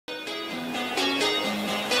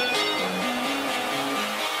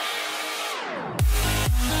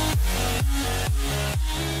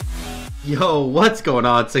Yo, what's going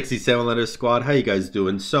on, 67 Letter Squad? How you guys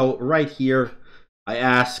doing? So, right here, I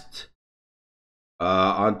asked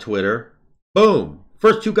on Twitter, boom,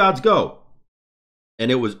 first two gods go.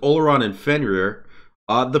 And it was Aubron and FENRIR.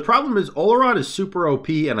 The problem is Aubron is super OP,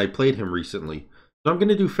 and I played him recently. So I'm going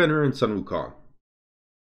to do FENRIR and Sun Wukong,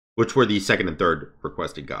 which were the second and third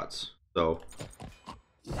requested gods. So,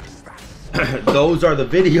 those are the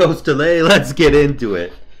videos today. Let's get into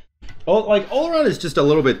it. Like, Aubron is just a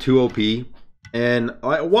little bit too OP. And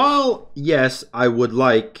while, yes, I would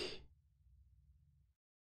like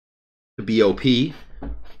to be OP.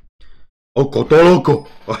 Okotoloko.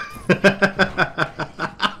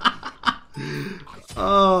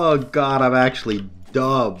 Oh, God, I'm actually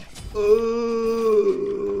dumb.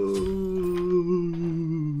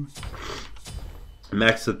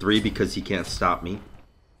 Max to 3 because he can't stop me.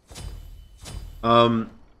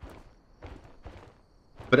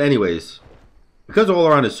 But anyways, because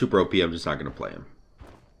Aubron is super OP, I'm just not going to play him.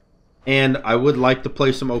 And I would like to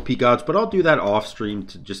play some OP gods, but I'll do that off stream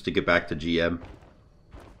just to get back to GM.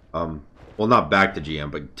 Well, not back to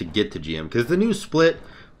GM, but to get to GM. Because the new split,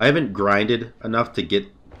 I haven't grinded enough to get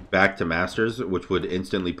back to Masters, which would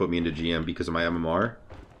instantly put me into GM because of my MMR.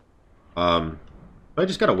 But I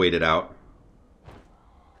just got to wait it out.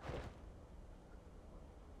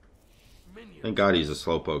 Thank God he's a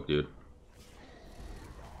slowpoke, dude.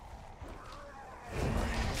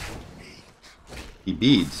 He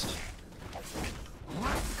beads.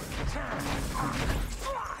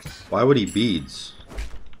 Why would he beads?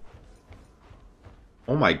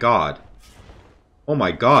 Oh my God. Oh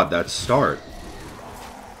my God, that start.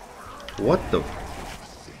 What the...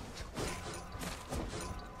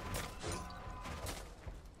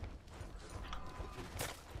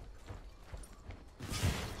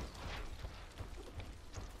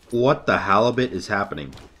 What the halibut is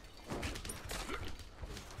happening?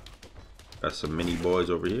 Got some mini boys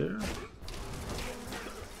over here.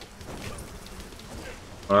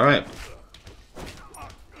 Alright.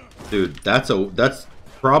 Dude, that's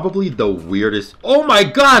probably the weirdest. Oh my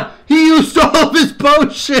God! He used all of his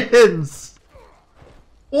potions!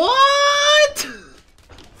 What?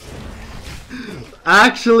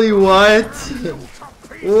 Actually, what?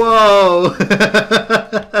 Whoa!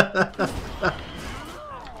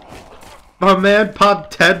 My man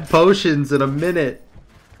popped 10 potions in a minute.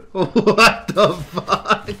 What the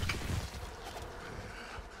fuck?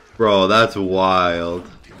 Bro, that's wild.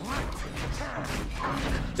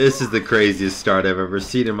 This is the craziest start I've ever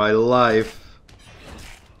seen in my life.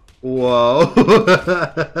 Whoa.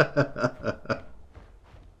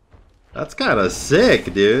 That's kind of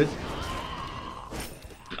sick, dude.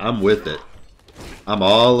 I'm with it. I'm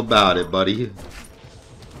all about it, buddy.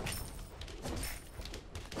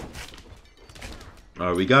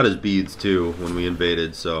 Alright, we got his beads too when we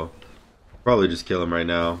invaded, so probably just kill him right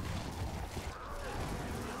now.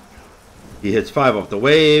 He hits 5 off the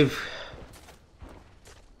wave.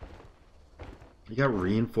 He got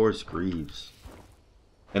reinforced greaves.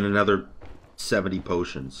 And another 70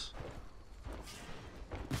 potions.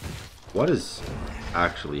 What is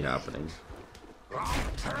actually happening?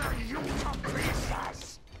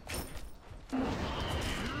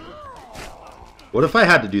 What if I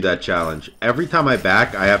had to do that challenge? Every time I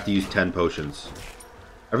back, I have to use 10 potions.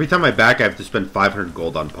 Every time I back, I have to spend 500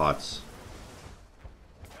 gold on pots.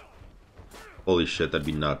 Holy shit, that'd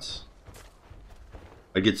be nuts.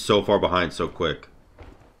 I'd get so far behind so quick.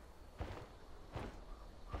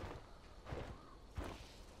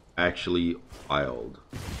 Actually wild.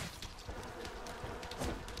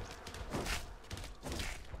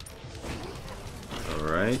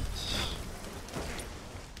 Alright.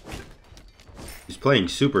 He's playing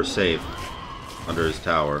super safe under his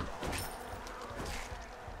tower.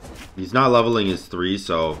 He's not leveling his 3,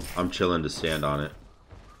 so I'm chilling to stand on it.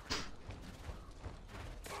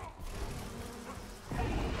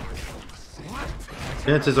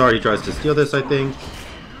 Chances are he tries to steal this, I think.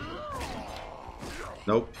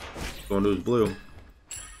 Nope. Going to his blue.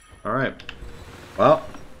 Alright. Well,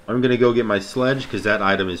 I'm going to go get my sledge because that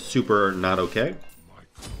item is super not okay.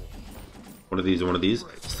 One of these and one of these.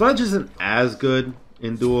 Sledge isn't as good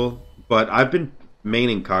in Duel, but I've been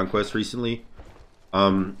maining Conquest recently.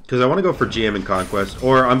 Because I want to go for GM and Conquest.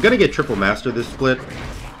 Or I'm going to get Triple Master this split,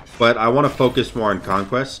 but I want to focus more on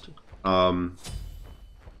Conquest.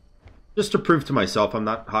 Just to prove to myself I'm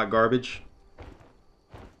not hot garbage.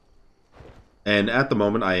 And at the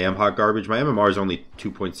moment I am hot garbage. My MMR is only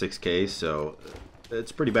 2.6k, so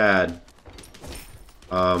it's pretty bad.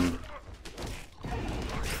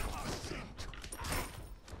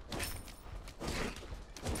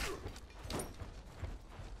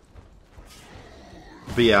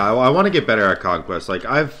 But yeah, I want to get better at Conquest. Like,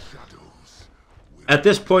 at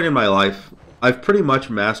this point in my life, I've pretty much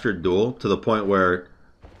mastered Duel to the point where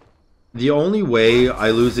the only way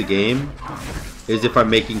I lose a game is if I'm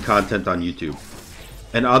making content on YouTube.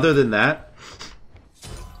 And other than that,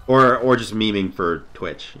 or just memeing for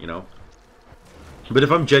Twitch, you know? But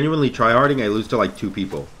if I'm genuinely tryharding, I lose to like 2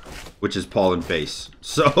 people, which is Paul and Face.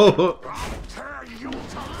 So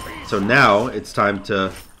now it's time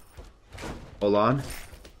to hold on.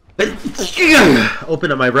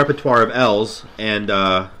 Open up my repertoire of L's and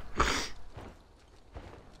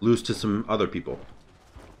lose to some other people.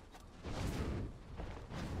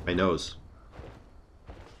 My nose.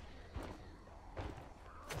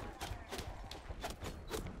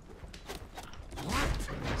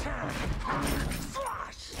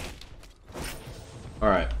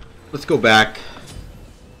 Alright, let's go back.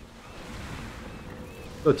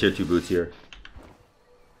 Go tier 2 boots here.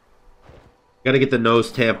 Gotta get the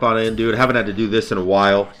nose tampon in, dude. Haven't had to do this in a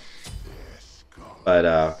while.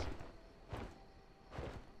 But,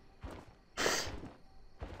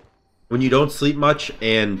 when you don't sleep much,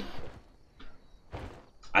 and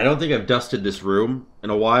I don't think I've dusted this room in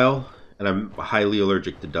a while, and I'm highly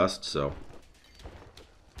allergic to dust, so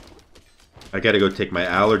I gotta go take my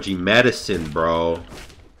allergy medicine, bro.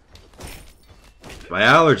 My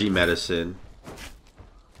allergy medicine.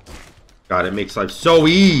 God, it makes life so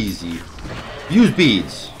easy. Use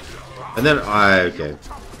beads. And then, okay.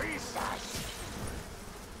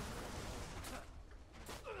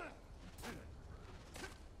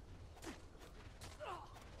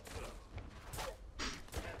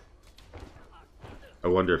 I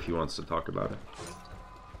wonder if he wants to talk about it.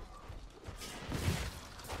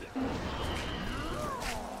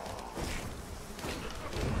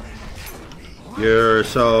 You're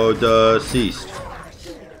so deceased.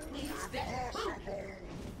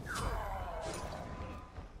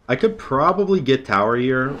 I could probably get tower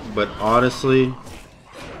here, but honestly,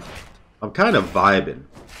 I'm kind of vibing,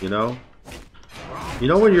 you know? You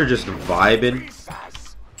know when you're just vibing?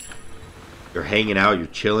 You're hanging out, you're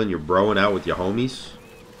chilling, you're broing out with your homies?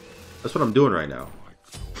 That's what I'm doing right now.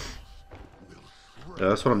 Yeah,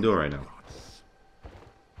 that's what I'm doing right now.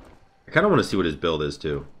 I kind of want to see what his build is,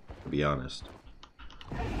 too, to be honest.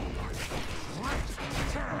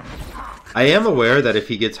 I am aware that if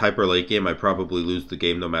he gets hyper late game, I probably lose the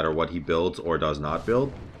game no matter what he builds or does not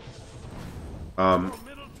build.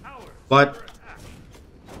 But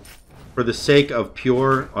for the sake of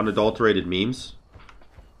pure, unadulterated memes,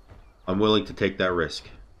 I'm willing to take that risk.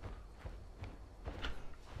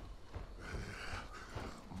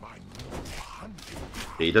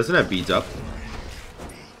 Okay, he doesn't have beads up.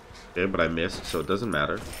 Okay, but I missed, so it doesn't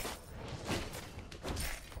matter.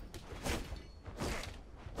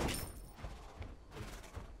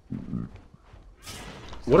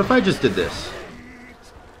 What if I just did this?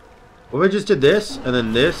 What if I just did this, and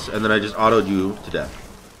then I just autoed you to death?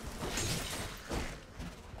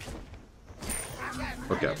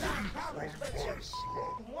 Okay.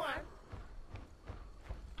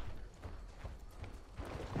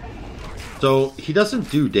 So, he doesn't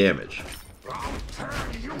do damage.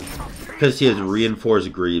 Because he has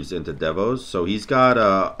reinforced Greaves into Devos, so he's got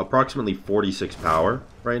approximately 46 power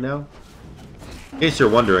right now. In case you're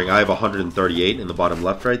wondering, I have 138 in the bottom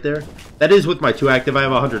left right there. That is with my 2 active. I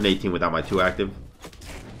have 118 without my 2 active.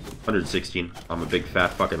 116. I'm a big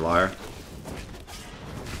fat fucking liar.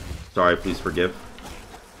 Sorry, please forgive.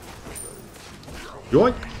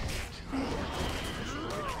 Yoink!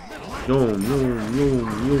 Yoom, yoom, yoom,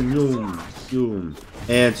 yoom, yoom, yoom.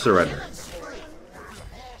 And surrender.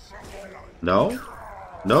 No?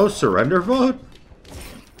 No surrender vote?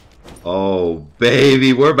 Oh,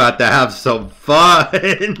 baby, we're about to have some fun.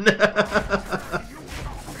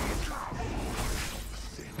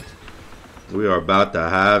 We are about to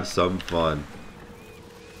have some fun.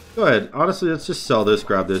 Go ahead. Honestly, let's just sell this,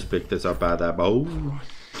 grab this, pick this up out of that bow.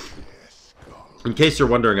 In case you're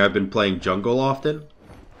wondering, I've been playing jungle often.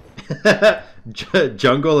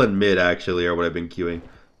 Jungle and mid, actually, are what I've been queuing.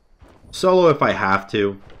 Solo if I have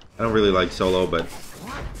to. I don't really like solo, but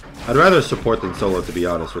I'd rather support than solo, to be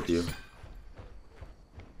honest with you.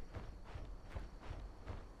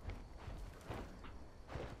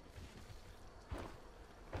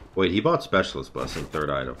 Wait, he bought Specialist Blessing,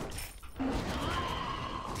 3rd item.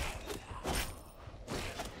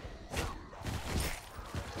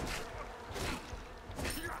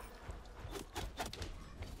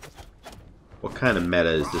 What kind of meta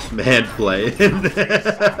is this man playing?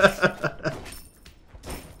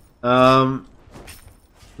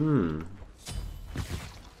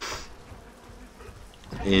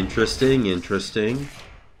 Interesting, interesting.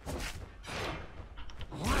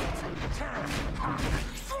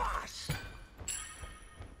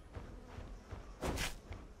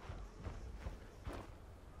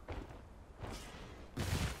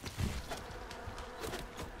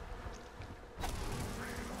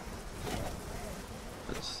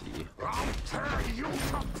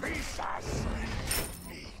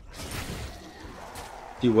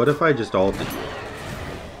 Dude, what if I just ulted you?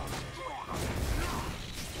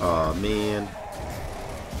 Aw, man.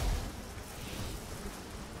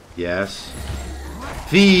 Yes.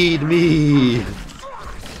 Feed me!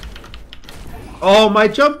 Oh, my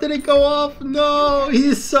jump didn't go off! No!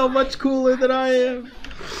 He's so much cooler than I am!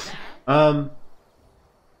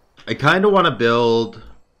 I kind of want to build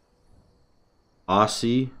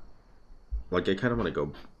Aussie. Like, I kind of want to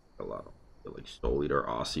go a lot of, like, Soul Eater,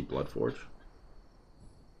 Aussie, Bloodforge.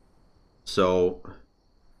 So,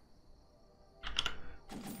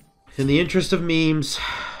 in the interest of memes,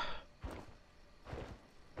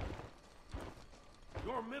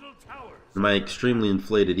 my extremely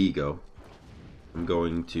inflated ego, I'm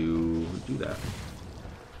going to do that.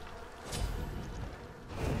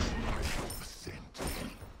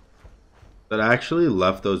 That actually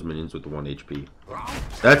left those minions with 1 HP.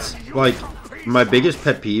 That's like my biggest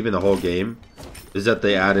pet peeve in the whole game, is that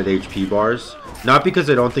they added HP bars. Not because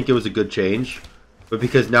I don't think it was a good change, but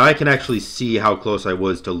because now I can actually see how close I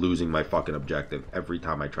was to losing my fucking objective every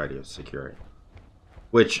time I try to secure it.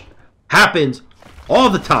 Which happens all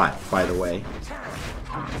the time, by the way.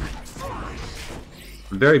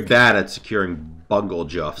 I'm very bad at securing bungle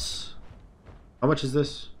juffs. How much is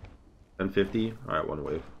this? 1050? Alright, one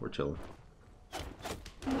wave. We're chilling.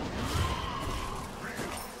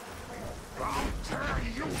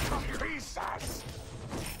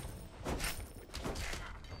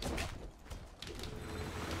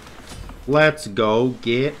 Let's go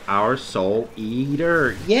get our Soul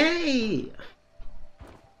Eater. Yay!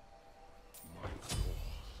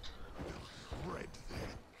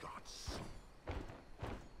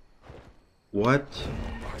 What?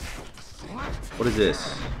 What is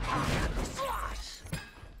this?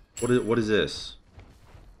 What is this?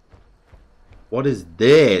 What is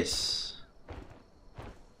this?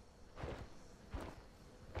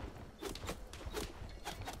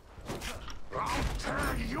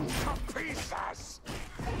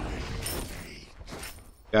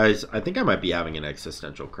 Guys, I think I might be having an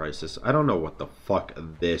existential crisis. I don't know what the fuck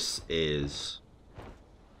this is.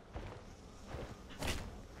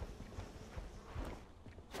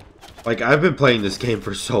 Like, I've been playing this game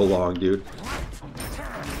for so long, dude.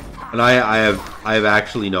 And I have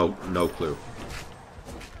actually no clue.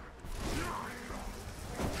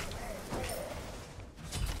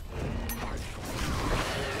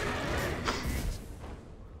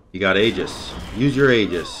 You got Aegis. Use your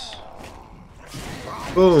Aegis.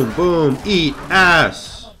 Boom, boom, eat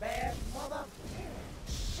ass.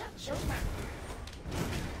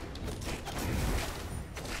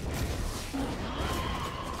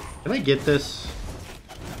 Can I get this?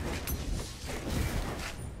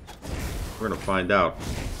 We're gonna find out.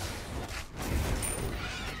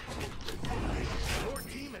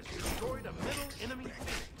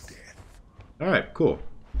 Alright, cool.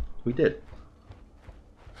 We did.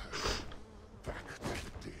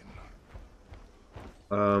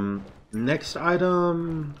 Next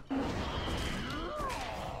item.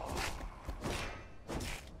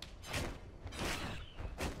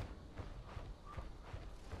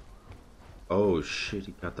 Oh shit,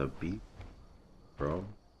 he got the beat, bro.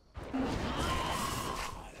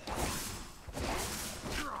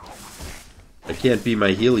 I can't be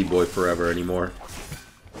my Healy boy forever anymore.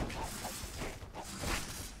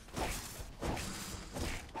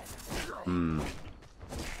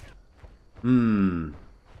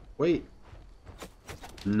 Wait.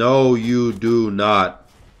 No, you do not.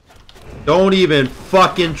 Don't even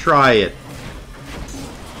fucking try it.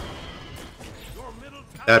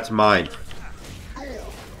 That's mine.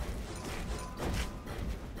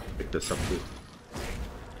 Pick this up too.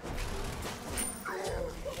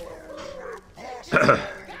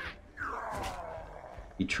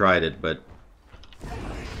 He tried it, but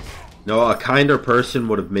no, a kinder person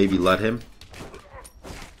would have maybe let him.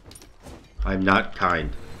 I'm not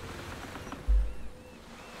kind.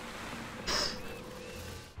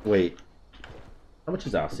 Wait. How much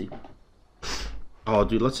is Aussie? Oh,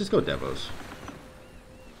 dude, let's just go Devos.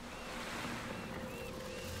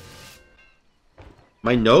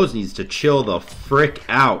 My nose needs to chill the frick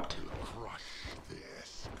out.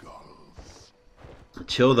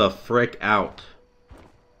 Chill the frick out.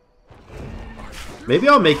 Maybe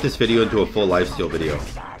I'll make this video into a full lifesteal video.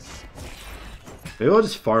 Maybe I'll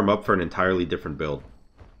just farm up for an entirely different build.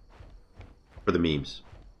 For the memes.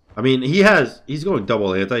 I mean, he's going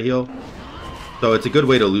double anti-heal. So it's a good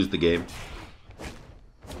way to lose the game.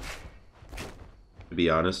 To be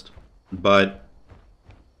honest. But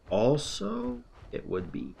also, it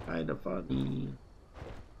would be kind of funny.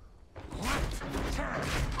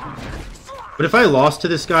 But if I lost to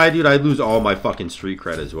this guy, dude, I'd lose all my fucking street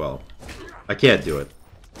cred as well. I can't do it.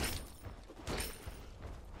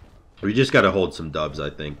 We just gotta hold some dubs, I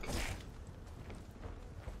think.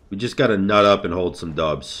 We just gotta nut up and hold some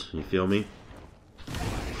dubs. You feel me?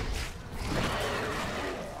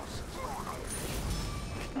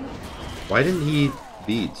 Why didn't he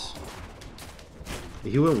beats?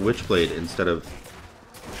 He went Witchblade instead of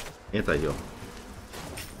anti-heal.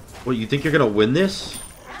 What, you think you're gonna win this?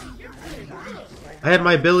 I had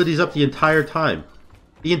my abilities up the entire time.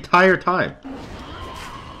 The entire time.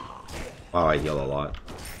 Wow, I heal a lot.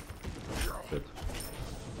 Shit.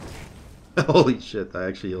 Holy shit, I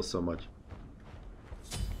actually heal so much.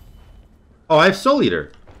 Oh, I have Soul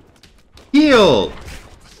Eater. Heal!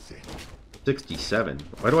 67.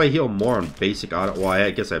 Why do I heal more on basic auto? Well,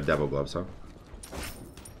 I guess I have Devil Gloves, huh?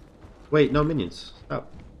 Wait, no minions.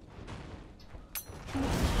 Stop.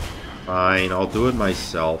 Fine, I'll do it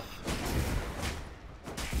myself.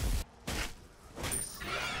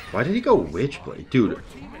 Why did he go Witchblade? Dude,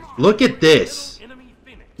 look at this.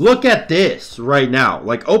 Look at this right now.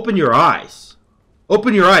 Like, open your eyes.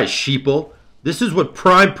 Open your eyes, sheeple. This is what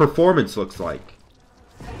prime performance looks like.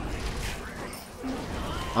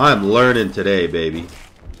 I'm learning today, baby.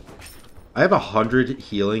 I have 100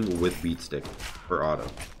 healing with Beat Stick for auto.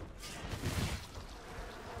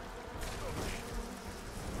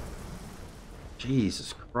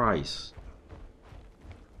 Jesus Christ.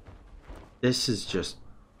 This is just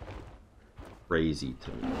crazy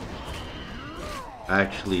to me.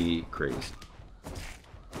 Actually crazy.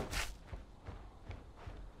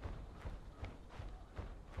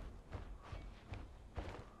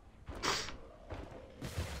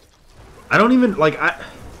 I don't even like I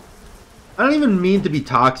don't even mean to be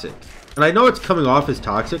toxic. And I know it's coming off as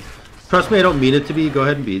toxic. Trust me, I don't mean it to be. Go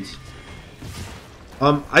ahead and beats.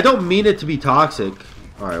 I don't mean it to be toxic.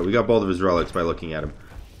 Alright, we got both of his relics by looking at him.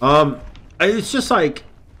 It's just like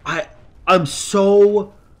I'm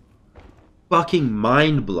so fucking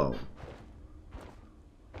mind blown.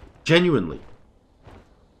 Genuinely.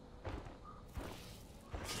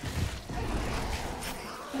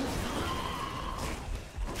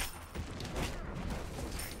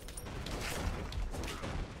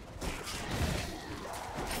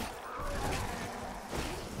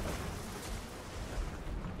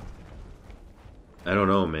 I don't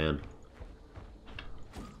know, man.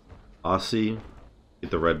 Aussie,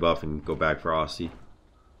 get the red buff and go back for Aussie.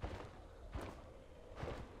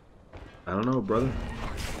 I don't know, brother.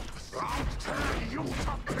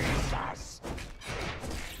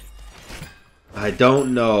 I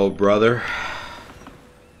don't know, brother.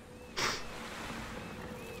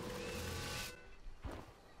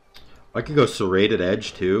 I could go Serrated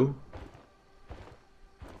Edge too.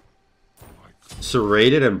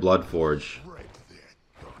 Serrated and Bloodforge.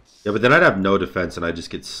 Yeah, but then I'd have no defense and I'd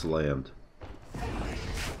just get slammed.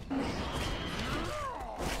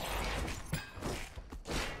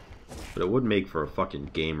 But it would make for a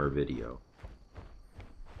fucking gamer video.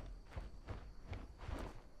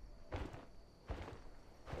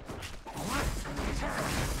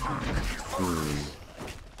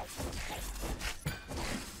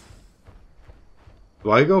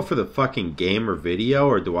 Do I go for the fucking gamer video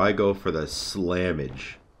or do I go for the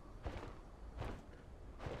slammage?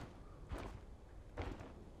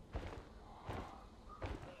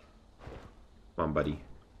 Come on, buddy.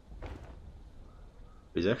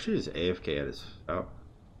 He's actually just AFK at his... Oh.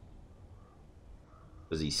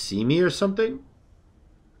 Does he see me or something?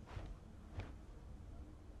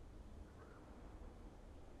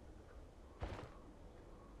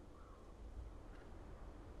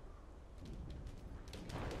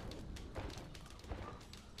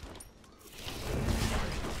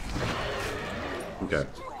 Okay.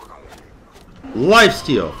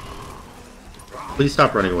 Lifesteal! Please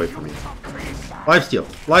stop running away from me. Lifesteal!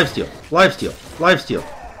 Lifesteal! Lifesteal! Lifesteal!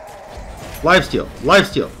 Lifesteal!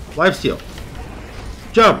 Lifesteal! Lifesteal!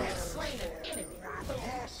 Jump!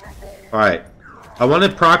 Alright. I want to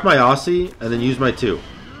proc my Aussie and then use my 2.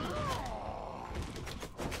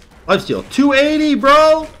 Lifesteal. 280,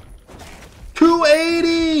 bro!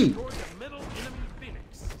 280!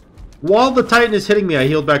 While the Titan is hitting me, I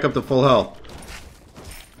healed back up to full health.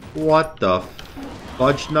 What the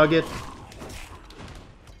fudge nugget?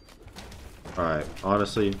 Alright,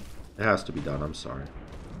 honestly, it has to be done. I'm sorry.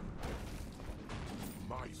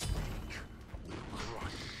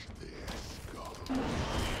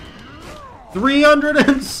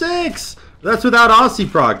 306! That's without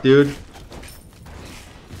Aussie proc, dude.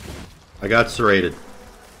 I got serrated.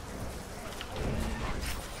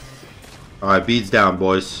 Alright, beads down,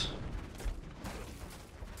 boys.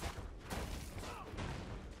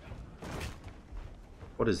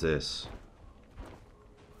 What is this?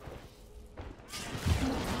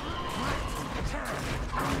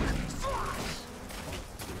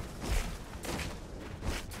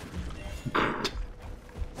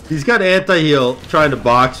 He's got anti-heal trying to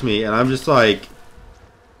box me, and I'm just like,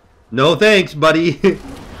 no thanks, buddy.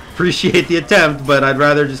 Appreciate the attempt, but I'd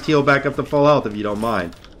rather just heal back up to full health if you don't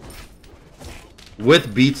mind.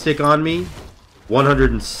 With beat stick on me,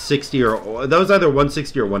 160 or... That was either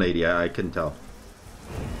 160 or 180, I couldn't tell.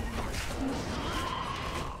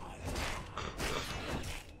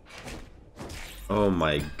 Oh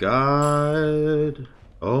my god.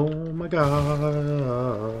 Oh my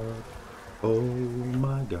god. Oh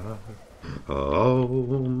my god. Oh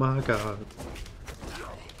my god.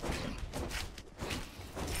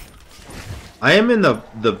 I am in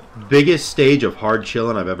the biggest stage of hard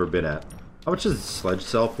chilling I've ever been at. How much does Sledge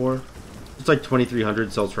sell for? It's like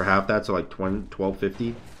 2,300, sells for half that, so like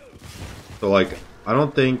 1250. So like, I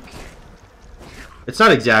don't think... It's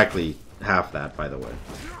not exactly half that, by the way.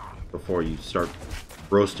 Before you start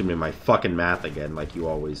roasting me my fucking math again, like you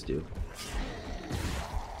always do.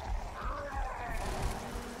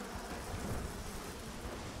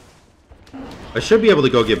 I should be able to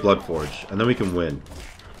go get Bloodforge, and then we can win.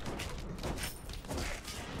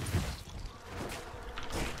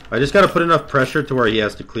 I just gotta put enough pressure to where he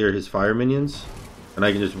has to clear his fire minions, and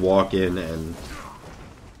I can just walk in and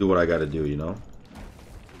do what I gotta do, you know?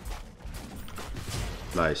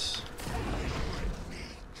 Nice.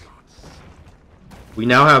 We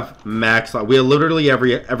now have max... We have literally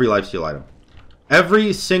every lifesteal item.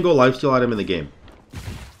 Every single lifesteal item in the game.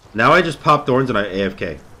 Now I just pop thorns and I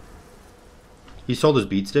AFK. He sold his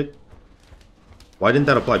beat stick? Why didn't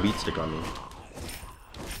that apply beat stick on me?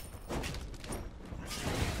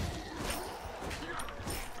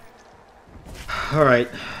 Alright.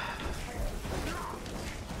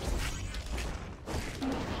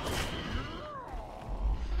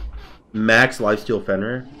 Max lifesteal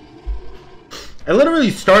FENRIR. I literally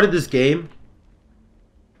started this game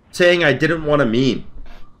saying I didn't want a meme.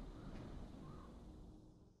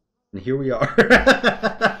 And here we are.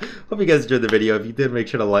 Hope you guys enjoyed the video. If you did, make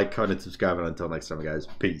sure to like, comment, and subscribe. And until next time, guys,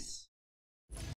 peace.